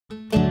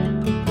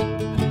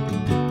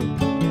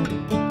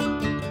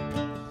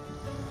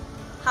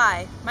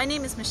Hi, my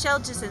name is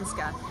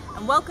Jasinska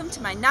and welcome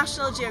to my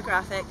National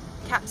Geographic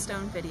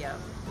Capstone video.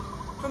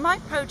 For my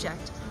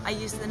project, I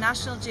used the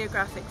National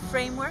Geographic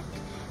framework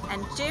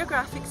and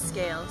geographic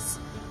scales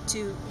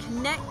to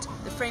connect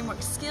the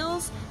framework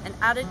skills and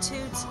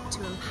attitudes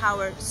to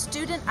empower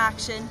student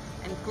action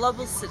and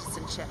global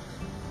citizenship.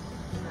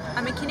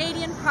 I'm a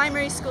Canadian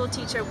primary school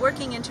teacher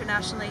working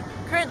internationally,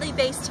 currently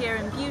based here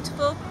in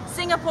beautiful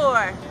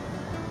Singapore.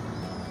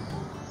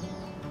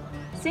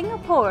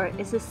 Singapore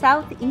is a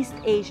Southeast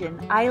Asian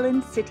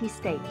island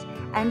city-state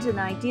and an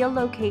ideal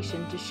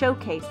location to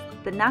showcase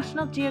the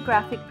National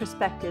Geographic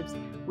perspectives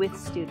with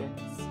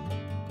students.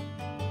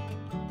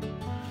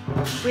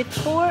 With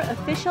 4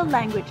 official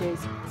languages,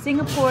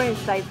 Singapore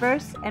is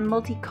diverse and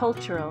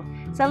multicultural,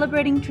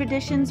 celebrating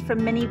traditions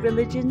from many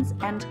religions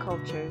and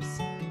cultures.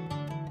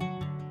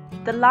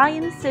 The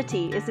Lion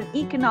City is an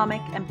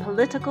economic and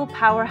political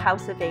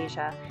powerhouse of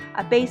Asia,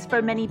 a base for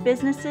many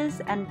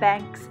businesses and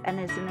banks, and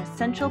is an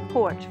essential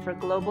port for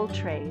global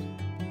trade.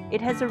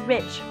 It has a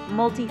rich,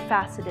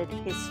 multifaceted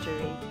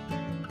history.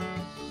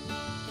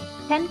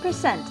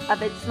 10%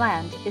 of its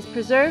land is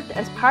preserved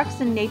as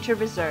parks and nature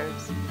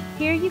reserves.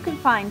 Here you can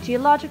find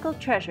geological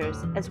treasures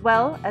as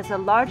well as a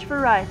large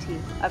variety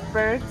of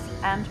birds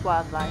and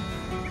wildlife.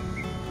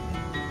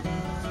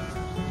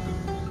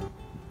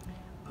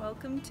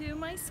 Welcome to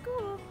my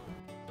school.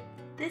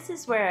 This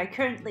is where I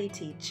currently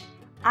teach,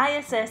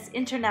 ISS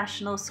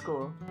International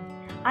School.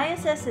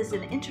 ISS is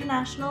an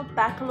international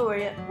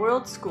baccalaureate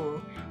world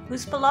school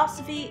whose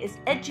philosophy is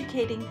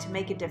educating to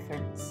make a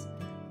difference.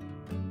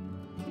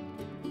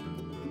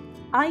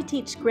 I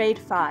teach grade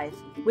 5,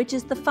 which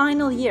is the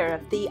final year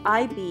of the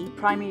IB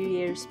Primary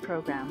Years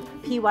Program,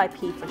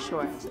 PYP for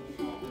short.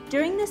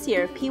 During this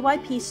year,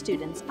 PYP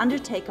students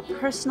undertake a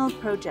personal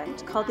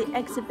project called the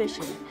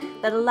exhibition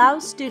that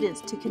allows students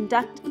to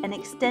conduct an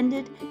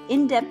extended,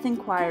 in-depth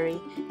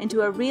inquiry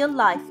into a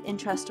real-life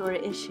interest or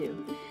issue.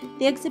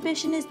 The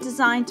exhibition is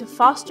designed to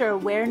foster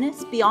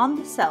awareness beyond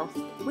the self,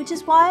 which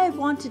is why I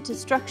wanted to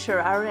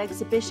structure our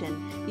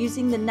exhibition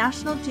using the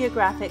National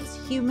Geographic's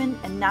Human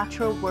and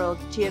Natural World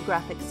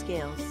Geographic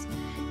Scales.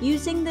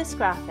 Using this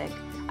graphic,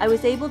 I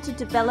was able to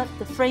develop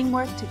the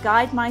framework to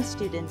guide my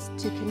students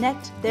to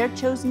connect their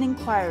chosen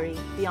inquiry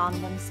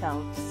beyond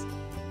themselves.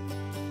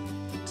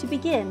 To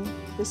begin,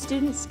 the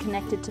students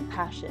connected to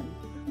passion.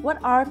 What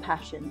are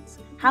passions?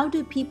 How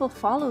do people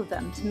follow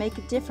them to make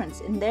a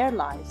difference in their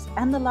lives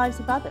and the lives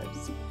of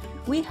others?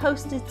 We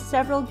hosted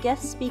several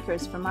guest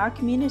speakers from our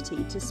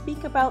community to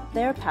speak about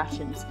their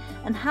passions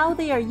and how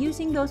they are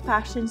using those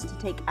passions to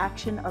take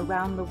action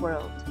around the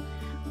world.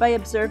 By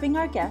observing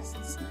our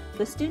guests,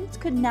 the students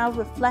could now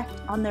reflect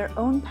on their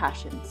own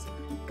passions,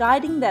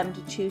 guiding them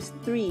to choose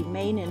 3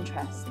 main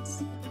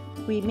interests.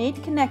 We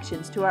made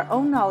connections to our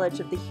own knowledge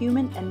of the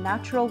human and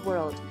natural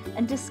world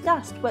and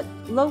discussed what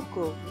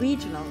local,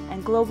 regional,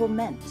 and global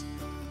meant.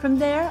 From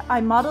there,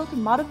 I modeled a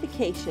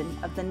modification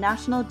of the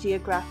National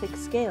Geographic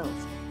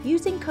scales,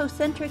 using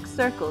concentric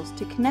circles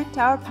to connect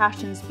our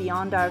passions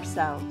beyond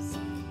ourselves.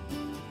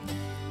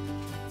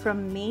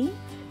 From me,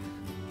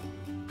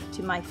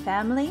 to my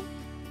family,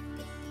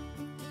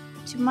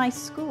 to my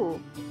school,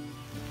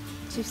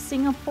 to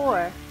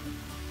Singapore,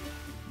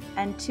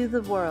 and to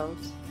the world.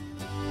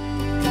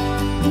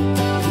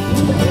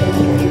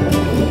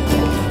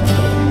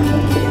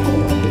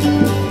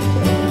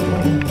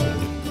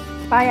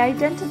 By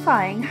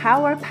identifying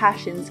how our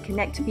passions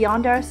connect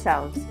beyond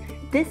ourselves,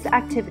 this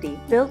activity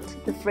built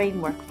the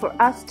framework for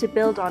us to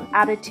build on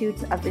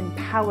attitudes of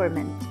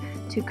empowerment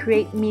to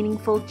create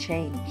meaningful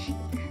change.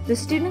 The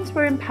students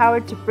were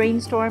empowered to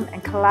brainstorm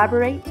and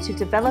collaborate to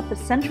develop a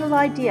central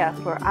idea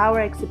for our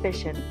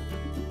exhibition.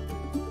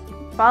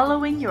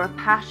 Following your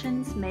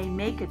passions may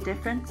make a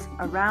difference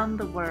around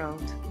the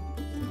world.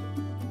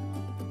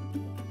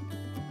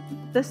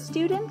 The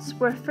students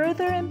were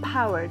further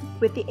empowered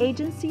with the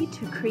agency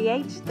to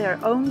create their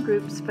own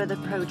groups for the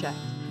project,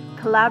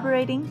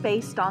 collaborating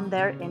based on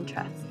their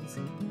interests.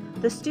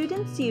 The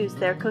students used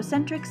their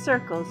concentric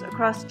circles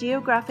across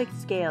geographic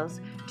scales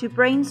to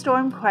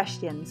brainstorm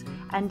questions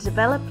and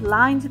develop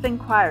lines of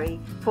inquiry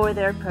for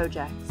their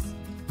projects.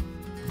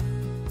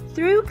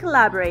 Through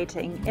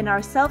collaborating in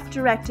our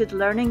self-directed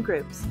learning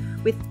groups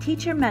with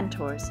teacher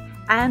mentors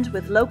and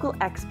with local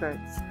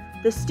experts,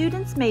 the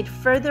students made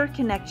further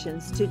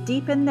connections to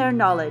deepen their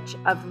knowledge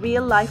of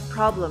real-life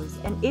problems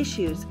and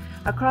issues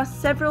across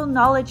several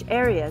knowledge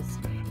areas,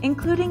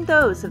 including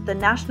those of the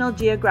National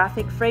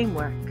Geographic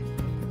framework,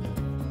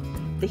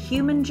 the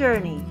human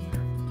journey,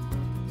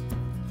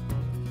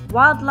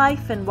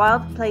 wildlife and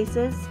wild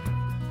places,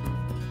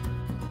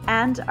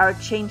 and our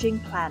changing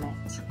planet.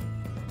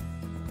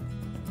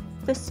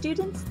 The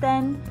students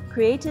then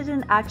created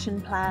an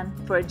action plan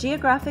for a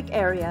geographic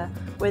area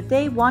where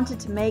they wanted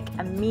to make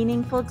a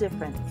meaningful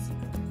difference.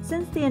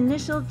 Since the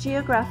initial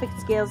geographic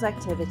scales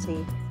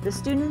activity, the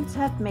students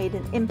have made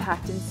an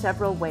impact in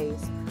several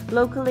ways,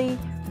 locally,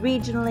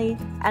 regionally,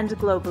 and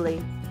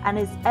globally, and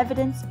is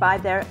evidenced by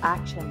their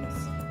actions.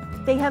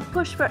 They have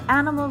pushed for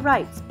animal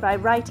rights by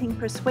writing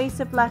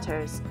persuasive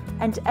letters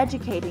and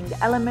educating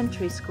the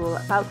elementary school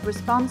about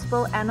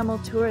responsible animal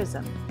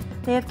tourism.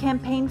 They have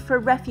campaigned for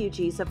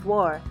refugees of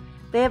war.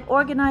 They have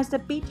organized a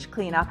beach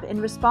cleanup in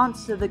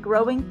response to the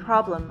growing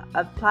problem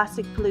of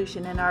plastic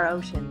pollution in our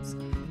oceans.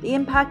 The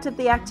impact of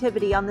the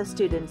activity on the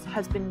students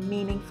has been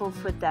meaningful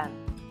for them.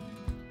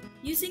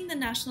 Using the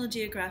National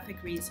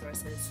Geographic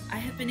resources, I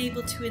have been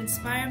able to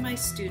inspire my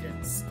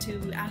students to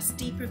ask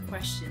deeper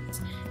questions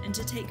and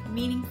to take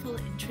meaningful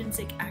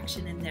intrinsic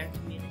action in their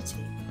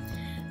community.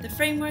 The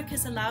framework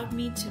has allowed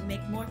me to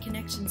make more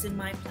connections in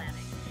my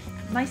planning.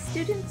 My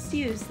students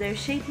use their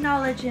shape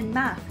knowledge in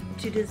math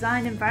to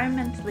design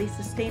environmentally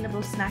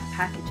sustainable snack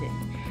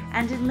packaging.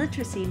 And in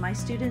literacy, my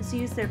students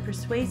use their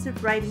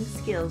persuasive writing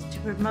skills to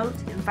promote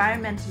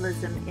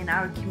environmentalism in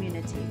our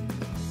community.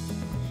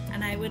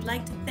 And I would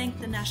like to thank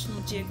the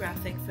National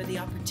Geographic for the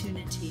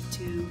opportunity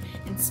to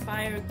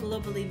inspire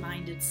globally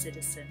minded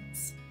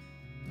citizens.